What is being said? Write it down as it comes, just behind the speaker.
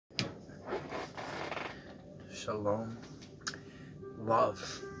Shalom.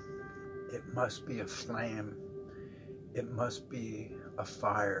 Love. It must be a flame. It must be a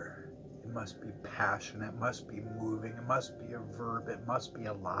fire. It must be passion. It must be moving. It must be a verb. It must be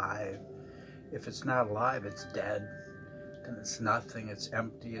alive. If it's not alive, it's dead. Then it's nothing. It's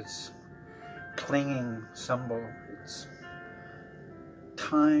empty. It's clinging symbol. It's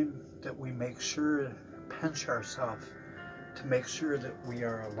time that we make sure, pinch ourselves to make sure that we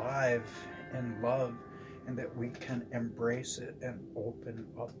are alive in love and that we can embrace it and open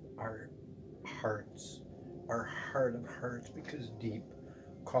up our hearts, our heart of hearts, because deep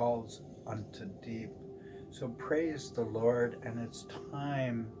calls unto deep. So praise the Lord, and it's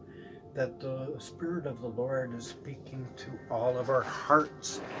time that the Spirit of the Lord is speaking to all of our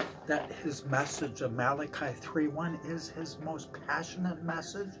hearts, that his message of Malachi 3:1 is his most passionate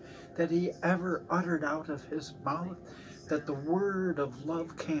message that he ever uttered out of his mouth, that the word of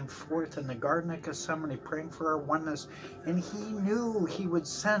love came forth in the Garden of Gethsemane, praying for our oneness, and he knew he would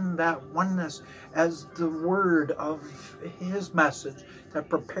send that oneness as the word of his message that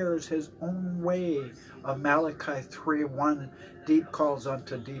prepares his own way of Malachi 3:1, deep calls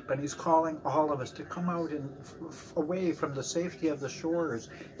unto deep, and he's calling all of us to come out and away from the safety of the shores.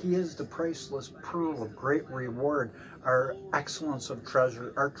 He is the priceless pearl of great reward, our excellence of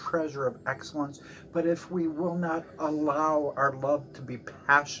treasure, our treasure of excellence. But if we will not allow our love to be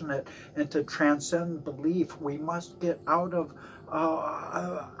passionate and to transcend belief, we must get out of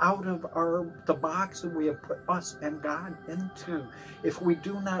the box that we have put us and God into. If we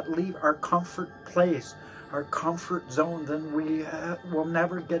do not leave our comfort place, our comfort zone, then we will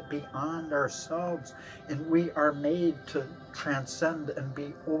never get beyond ourselves, and we are made to transcend and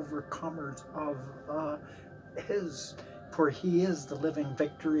be overcomers of his, for he is the living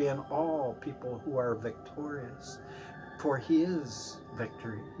victory in all people who are victorious. For he is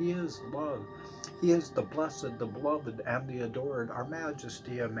victory, he is love, he is the blessed, the beloved, and the adored, our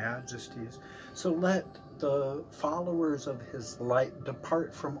majesty of majesties. So let the followers of his light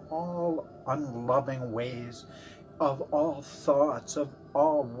depart from all unloving ways, of all thoughts, of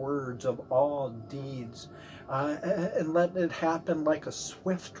all words, of all deeds, and let it happen like a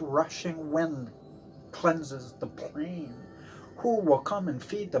swift rushing wind cleanses the plain. Who will come and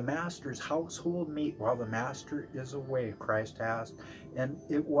feed the master's household meat while the master is away? Christ asked, and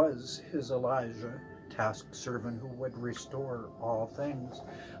it was his Elijah, tasked servant, who would restore all things.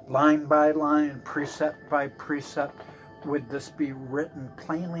 Line by line, precept by precept, would this be written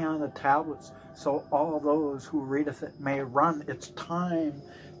plainly on the tablets, so all those who readeth it may run. It's time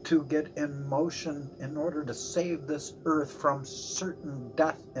to get in motion in order to save this earth from certain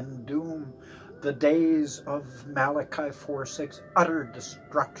death and doom. The days of Malachi 4:6, utter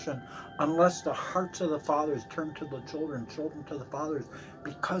destruction, unless the hearts of the fathers turn to the children, children to the fathers,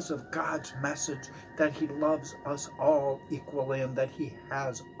 because of God's message that he loves us all equally and that he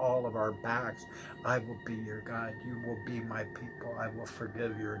has all of our backs. I will be your God, you will be my people, I will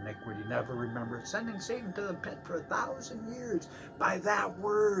forgive your iniquity. Never remember sending Satan to the pit for 1,000 years by that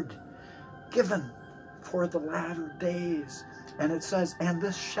word given for the latter days. And it says, and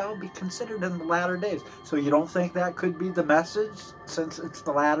this shall be considered in the latter days. So you don't think that could be the message since it's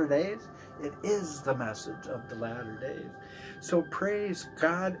the latter days? It is the message of the latter days. So praise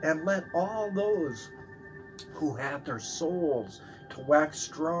God, and let all those who have their souls to wax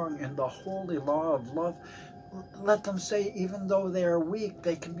strong in the holy law of love, let them say, even though they are weak,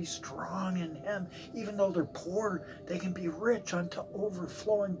 they can be strong in him. Even though they're poor, they can be rich unto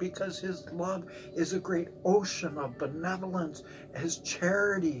overflowing, because his love is a great ocean of benevolence, his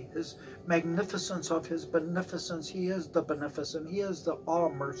charity, his magnificence of his beneficence. He is the beneficent. He is the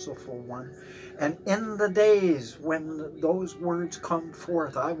all-merciful one. And in the days when those words come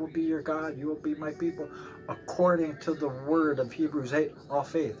forth, I will be your God, you will be my people, according to the word of Hebrews 8, all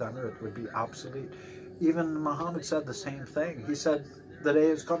faith on earth would be obsolete. Even Muhammad said the same thing. He said, the day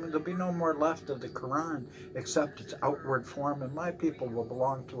is coming, there'll be no more left of the Quran except its outward form, and my people will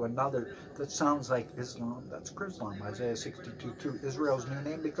belong to another that sounds like Islam. That's Chrislam, Isaiah 62:2, Israel's new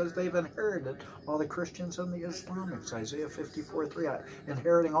name, because they've inherited all the Christians and the Islamics, Isaiah 54:3,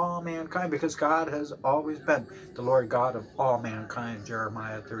 inheriting all mankind, because God has always been the Lord God of all mankind.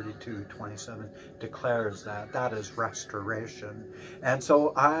 Jeremiah 32:27 declares that. That is restoration. And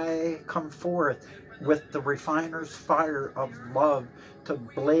so I come forth with the refiner's fire of love to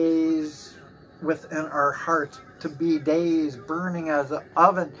blaze within our hearts, to be days burning as an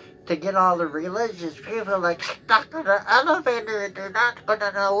oven, to get all the religious people like stuck in the elevator and they're not going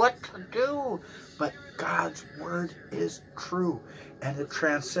to know what to do. But God's word is true. and it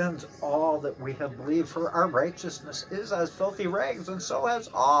transcends all that we have believed. For our righteousness is as filthy rags, and so as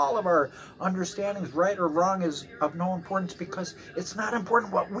all of our understandings, right or wrong, is of no importance, because it's not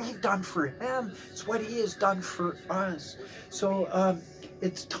important what we've done for him, it's what he has done for us. So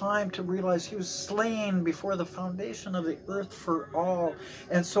it's time to realize he was slain before the foundation of the earth for all.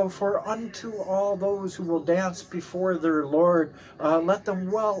 And so for unto all those who will dance before their Lord, let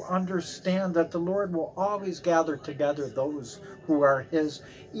them well understand that the Lord will always gather together those who are his,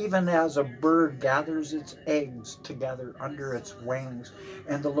 even as a bird gathers its eggs together under its wings.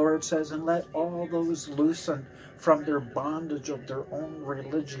 And the Lord says, and let all those loosened from their bondage of their own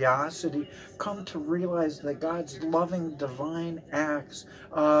religiosity come to realize that God's loving divine acts,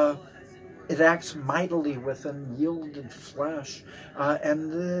 it acts mightily within yielded flesh,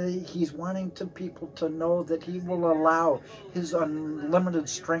 and he's wanting people to know that he will allow his unlimited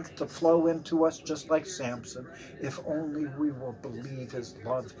strength to flow into us just like Samson, if only we will believe his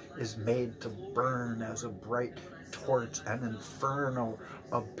love is made to burn as a bright torch, an inferno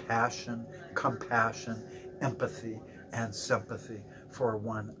of passion, compassion, empathy, and sympathy for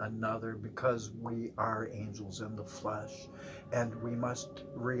one another, because we are angels in the flesh. And we must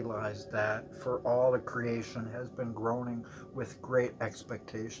realize that, for all the creation has been groaning with great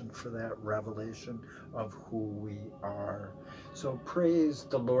expectation for that revelation of who we are. So praise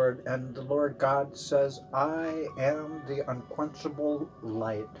the Lord. And the Lord God says, I am the unquenchable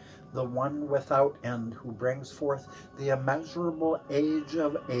light, the one without end, who brings forth the immeasurable age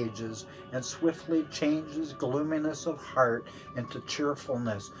of ages, and swiftly changes gloominess of heart into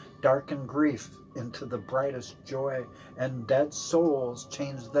cheerfulness, darkened grief into the brightest joy, and dead souls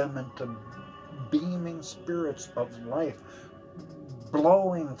change them into beaming spirits of life,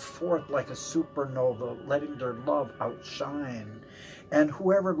 blowing forth like a supernova, letting their love outshine. And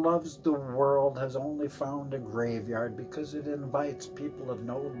whoever loves the world has only found a graveyard, because it invites people of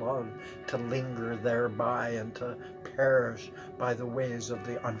no love to linger thereby and to perish by the ways of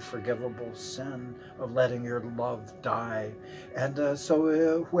the unforgivable sin of letting your love die. And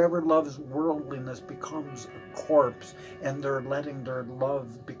so whoever loves worldliness becomes a corpse, and they're letting their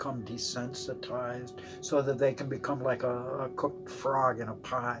love become desensitized, so that they can become like a cooked frog in a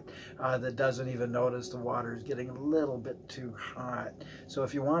pot that doesn't even notice the water is getting a little bit too hot. So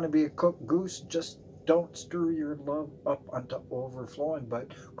if you want to be a cooked goose, just don't stir your love up unto overflowing,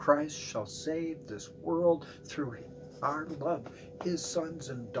 but Christ shall save this world through our love. His sons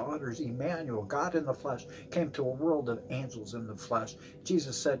and daughters, Emmanuel, God in the flesh, came to a world of angels in the flesh.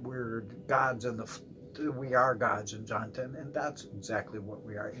 Jesus said we're gods in the we are gods in John 10, and that's exactly what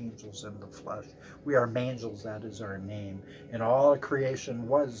we are, angels in the flesh. We are mangels, that is our name. And all creation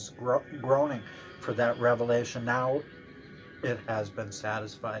was groaning for that revelation. Now it has been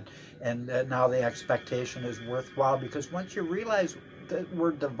satisfied, and now the expectation is worthwhile, because once you realize that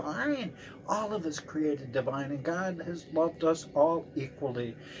we're divine, all of us created divine, and God has loved us all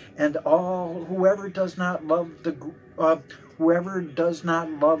equally. And whoever does not love the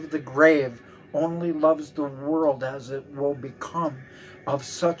grave only loves the world as it will become. Of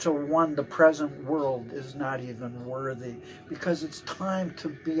such a one, the present world is not even worthy, because it's time to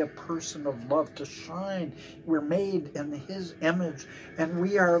be a person of love, to shine. We're made in his image, and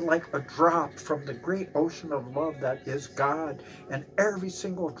we are like a drop from the great ocean of love that is God. And every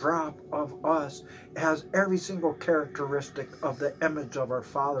single drop of us has every single characteristic of the image of our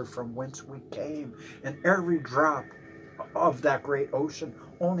Father from whence we came. And every drop of that great ocean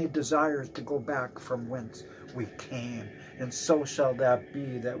only desires to go back from whence we came. And so shall that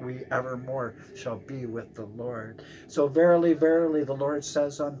be, that we evermore shall be with the Lord. So verily, verily, the Lord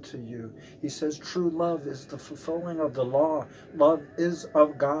says unto you, he says, true love is the fulfilling of the law. Love is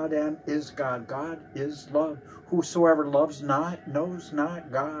of God and is God. God is love. Whosoever loves not knows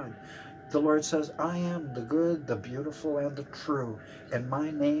not God. The Lord says, I am the good, the beautiful, and the true, and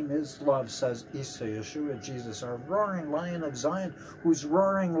my name is love, says Isa, Yeshua, Jesus, our roaring lion of Zion, who's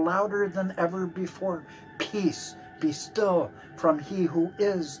roaring louder than ever before. Peace, be still from he who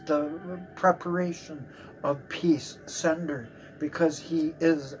is the preparation of peace, sender, because he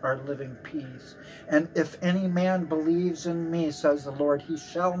is our living peace. And if any man believes in me, says the Lord, he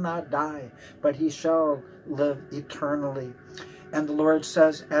shall not die, but he shall live eternally. And the Lord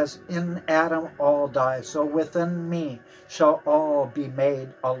says, as in Adam all die, so within me shall all be made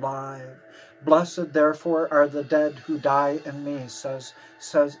alive. Blessed, therefore, are the dead who die in me, says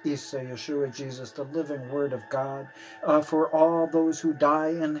Isa, Yeshua, Jesus, the living Word of God. For all those who die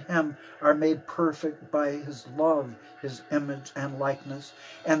in him are made perfect by his love, his image and likeness.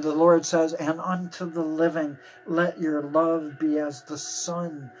 And the Lord says, and unto the living, let your love be as the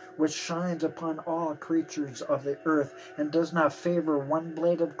sun, which shines upon all creatures of the earth, and does not favor one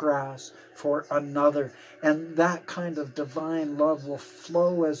blade of grass for another. And that kind of divine love will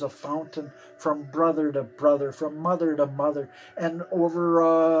flow as a fountain from brother to brother, from mother to mother, and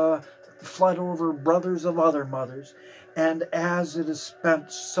flood over brothers of other mothers. And as it is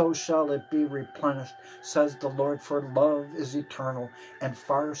spent, so shall it be replenished, says the Lord, for love is eternal and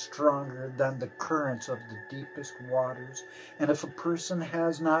far stronger than the currents of the deepest waters. And if a person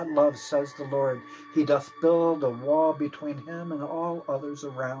has not love, says the Lord, he doth build a wall between him and all others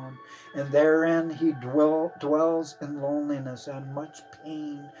around, and therein he dwells in loneliness and much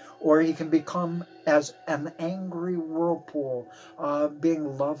pain. Or he can become as an angry whirlpool,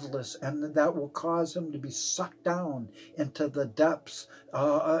 being loveless, and that will cause him to be sucked down into the depths,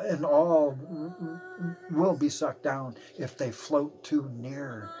 and all will be sucked down if they float too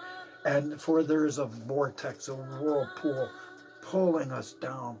near. And for there is a vortex, a whirlpool, pulling us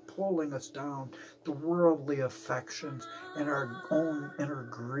down, the worldly affections and our own inner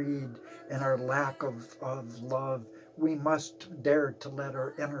greed and our lack of love. We must dare to let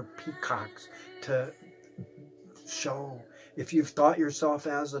our inner peacocks to show. If you've thought yourself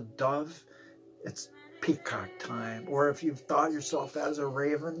as a dove, it's peacock time. Or if you've thought yourself as a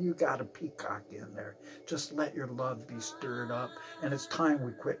raven, you got a peacock in there. Just let your love be stirred up. And it's time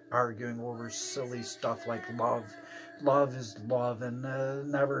we quit arguing over silly stuff like love. Love is love, and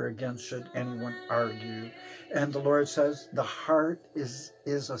never again should anyone argue. And the Lord says the heart is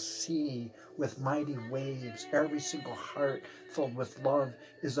a sea with mighty waves. Every single heart filled with love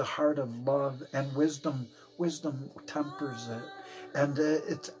is a heart of love, and wisdom tempers it. And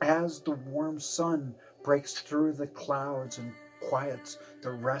it's as the warm sun breaks through the clouds and quiets the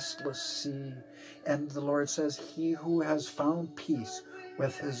restless sea. And the Lord says, he who has found peace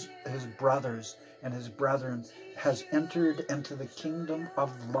with his brothers and his brethren has entered into the kingdom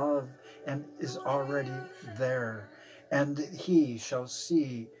of love and is already there. And he shall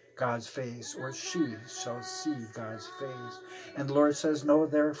see God's face, or she shall see God's face. And the Lord says, know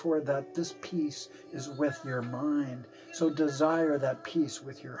therefore that this peace is with your mind. So desire that peace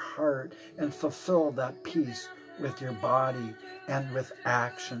with your heart, and fulfill that peace with your body and with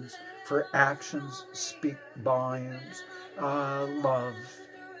actions. For actions speak volumes. Love,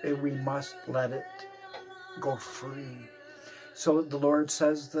 we must let it go free. So the Lord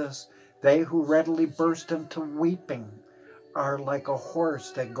says this, they who readily burst into weeping are like a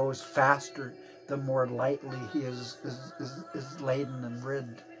horse that goes faster the more lightly he is laden and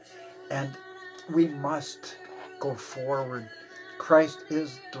rid. And we must go forward. Christ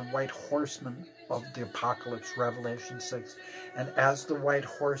is the white horseman of the apocalypse, Revelation 6. And as the white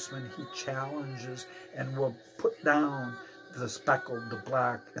horseman, he challenges and will put down the speckled, the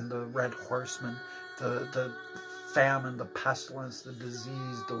black, and the red horseman, the famine, the pestilence, the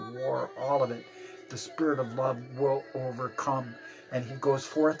disease, the war, all of it. The spirit of love will overcome. And he goes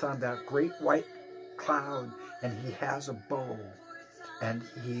forth on that great white cloud, and he has a bow, and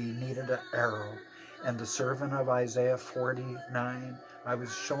he needed an arrow. And the servant of Isaiah 49, I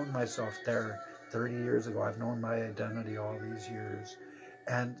was shown myself there 30 years ago. I've known my identity all these years.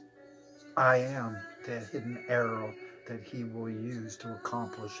 And I am the hidden arrow that he will use to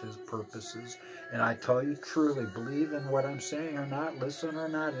accomplish his purposes. And I tell you truly, believe in what I'm saying or not, listen or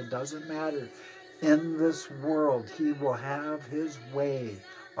not, it doesn't matter. In this world, he will have his way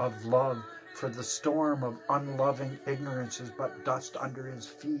of love, for the storm of unloving ignorance is but dust under his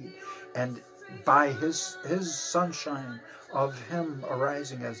feet. And by his sunshine of him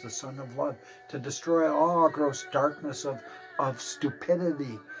arising as the Son of Love, to destroy all gross darkness of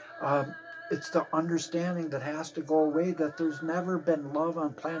stupidity. It's the understanding that has to go away that there's never been love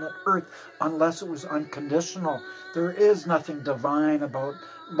on planet Earth unless it was unconditional. There is nothing divine about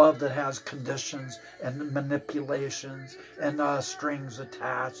love that has conditions and manipulations and strings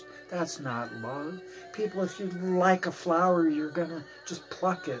attached. That's not love. People, if you like a flower, you're going to just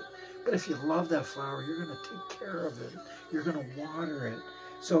pluck it. But if you love that flower, you're going to take care of it. You're going to water it.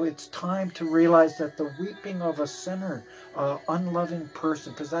 So it's time to realize that the weeping of a sinner, unloving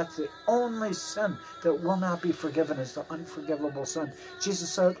person, because that's the only sin that will not be forgiven, is the unforgivable sin.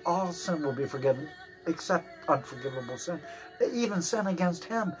 Jesus said all sin will be forgiven except unforgivable sin, even sin against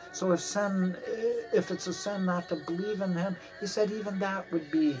him. So if it's a sin not to believe in him, he said even that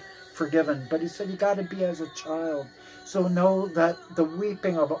would be forgiven. But he said you got to be as a child. So know that the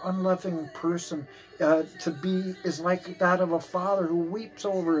weeping of an unloving person is like that of a father who weeps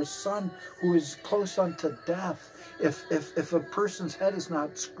over his son who is close unto death. If a person's head is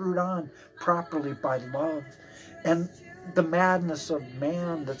not screwed on properly by love. And the madness of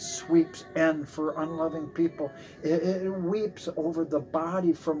man that sweeps in for unloving people, it weeps over the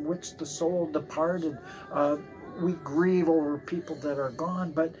body from which the soul departed. We grieve over people that are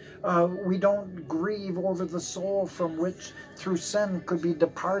gone, but we don't grieve over the soul from which through sin could be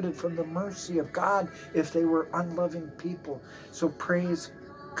departed from the mercy of God if they were unloving people. So praise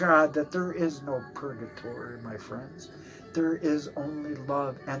God that there is no purgatory, my friends. There is only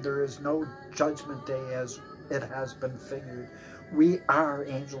love, and there is no judgment day as it has been figured. We are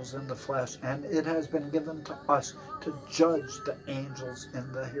angels in the flesh, and it has been given to us to judge the angels in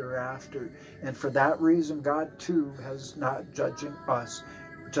the hereafter. And for that reason, God too is not judging us,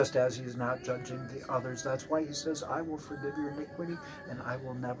 just as he's not judging the others. That's why he says, I will forgive your iniquity, and I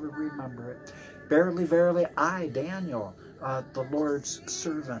will never remember it. Verily, verily, I, Daniel, the Lord's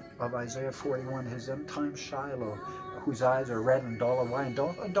servant of Isaiah 41, his end time Shiloh, whose eyes are red and dull of wine.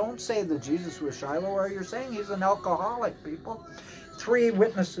 Don't say that Jesus was Shiloh, or you're saying he's an alcoholic, people. 3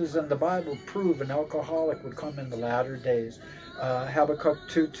 witnesses in the Bible prove an alcoholic would come in the latter days. Habakkuk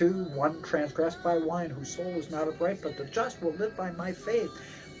 2:2, one transgressed by wine, whose soul is not upright, but the just will live by my faith.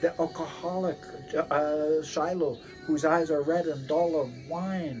 The alcoholic Shiloh, whose eyes are red and dull of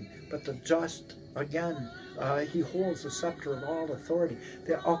wine, but the just, again, he holds the scepter of all authority.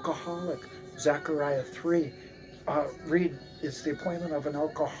 The alcoholic, Zechariah 3, read, it's the appointment of an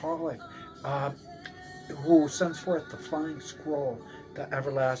alcoholic who sends forth the flying scroll, the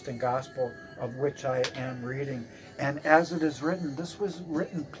everlasting gospel of which I am reading. And as it is written, this was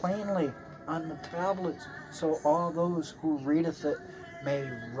written plainly on the tablets, so all those who readeth it may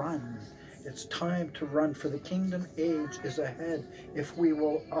run. It's time to run, for the kingdom age is ahead if we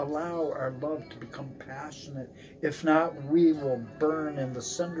will allow our love to become passionate. If not, we will burn in the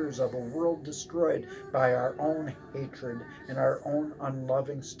cinders of a world destroyed by our own hatred and our own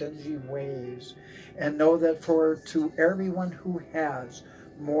unloving, stingy ways. And know that for to everyone who has,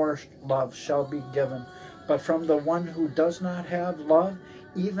 more love shall be given. But from the one who does not have love,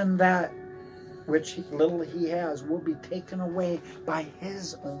 even that which little he has will be taken away by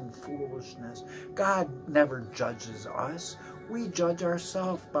his own foolishness. God never judges us. We judge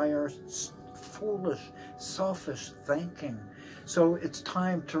ourselves by our foolish, selfish thinking. So it's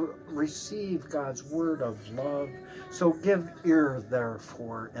time to receive God's word of love. So give ear,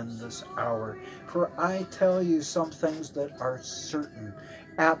 therefore, in this hour. For I tell you some things that are certain,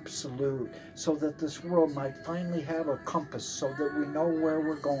 absolute, so that this world might finally have a compass, so that we know where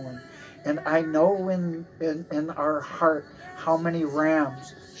we're going. And I know in our heart how many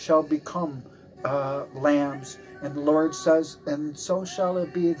rams shall become lambs. And the Lord says, and so shall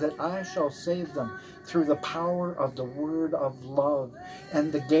it be that I shall save them through the power of the word of love.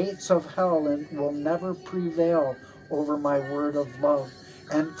 And the gates of hell will never prevail over my word of love.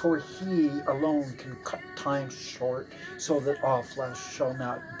 And for he alone can cut time short, so that all flesh shall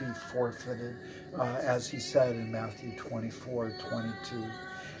not be forfeited, as he said in Matthew 24:22.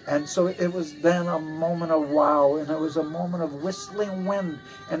 And so it was then a moment of wow, and it was a moment of whistling wind,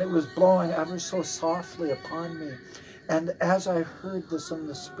 and it was blowing ever so softly upon me. And as I heard this in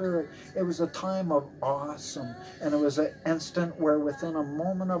the Spirit, it was a time of awesome. And it was an instant where within a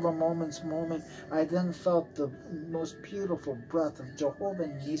moment of a moment's moment, I then felt the most beautiful breath of Jehovah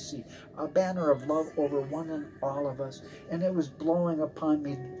Nissi, a banner of love over one and all of us. And it was blowing upon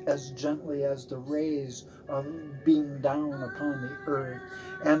me as gently as the rays of being down upon the earth.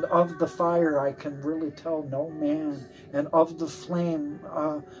 And of the fire I can really tell no man. And of the flame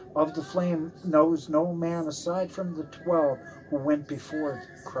knows no man aside from the 12 who went before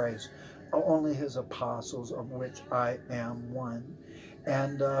Christ, only his apostles, of which I am one.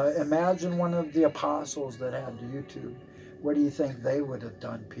 And imagine one of the apostles that had YouTube. What do you think they would have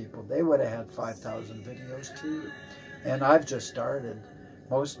done, people? They would have had 5,000 videos too. And I've just started.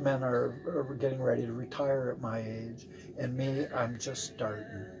 Most men are getting ready to retire at my age. And me, I'm just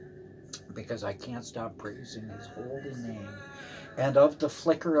starting, because I can't stop praising his holy name. And of the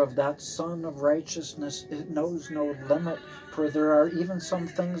flicker of that sun of righteousness, it knows no limit. For there are even some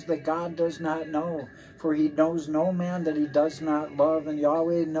things that God does not know. For he knows no man that he does not love, and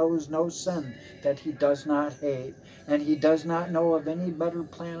Yahweh knows no sin that he does not hate. And he does not know of any better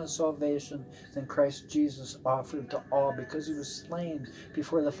plan of salvation than Christ Jesus offered to all, because he was slain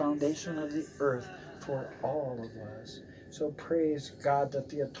before the foundation of the earth for all of us. So praise God that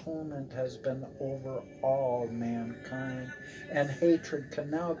the atonement has been over all mankind, and hatred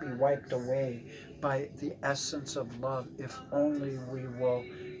can now be wiped away by the essence of love, if only we will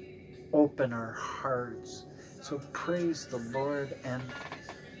open our hearts. So praise the Lord, and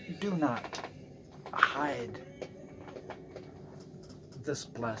do not hide this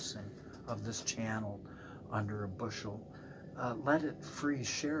blessing of this channel under a bushel. Let it free.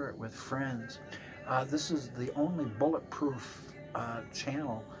 Share it with friends. This is the only bulletproof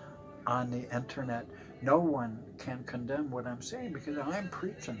channel on the internet. No one can condemn what I'm saying, because I'm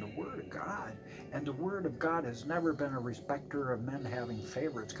preaching the Word of God. And the Word of God has never been a respecter of men having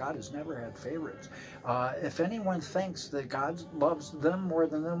favorites. God has never had favorites. If anyone thinks that God loves them more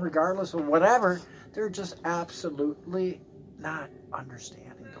than them, regardless of whatever, they're just absolutely not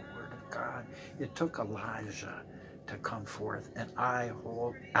understanding the Word of God. It took Elijah to come forth, and I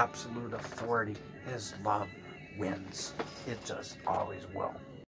hold absolute authority. His love wins. It just always will.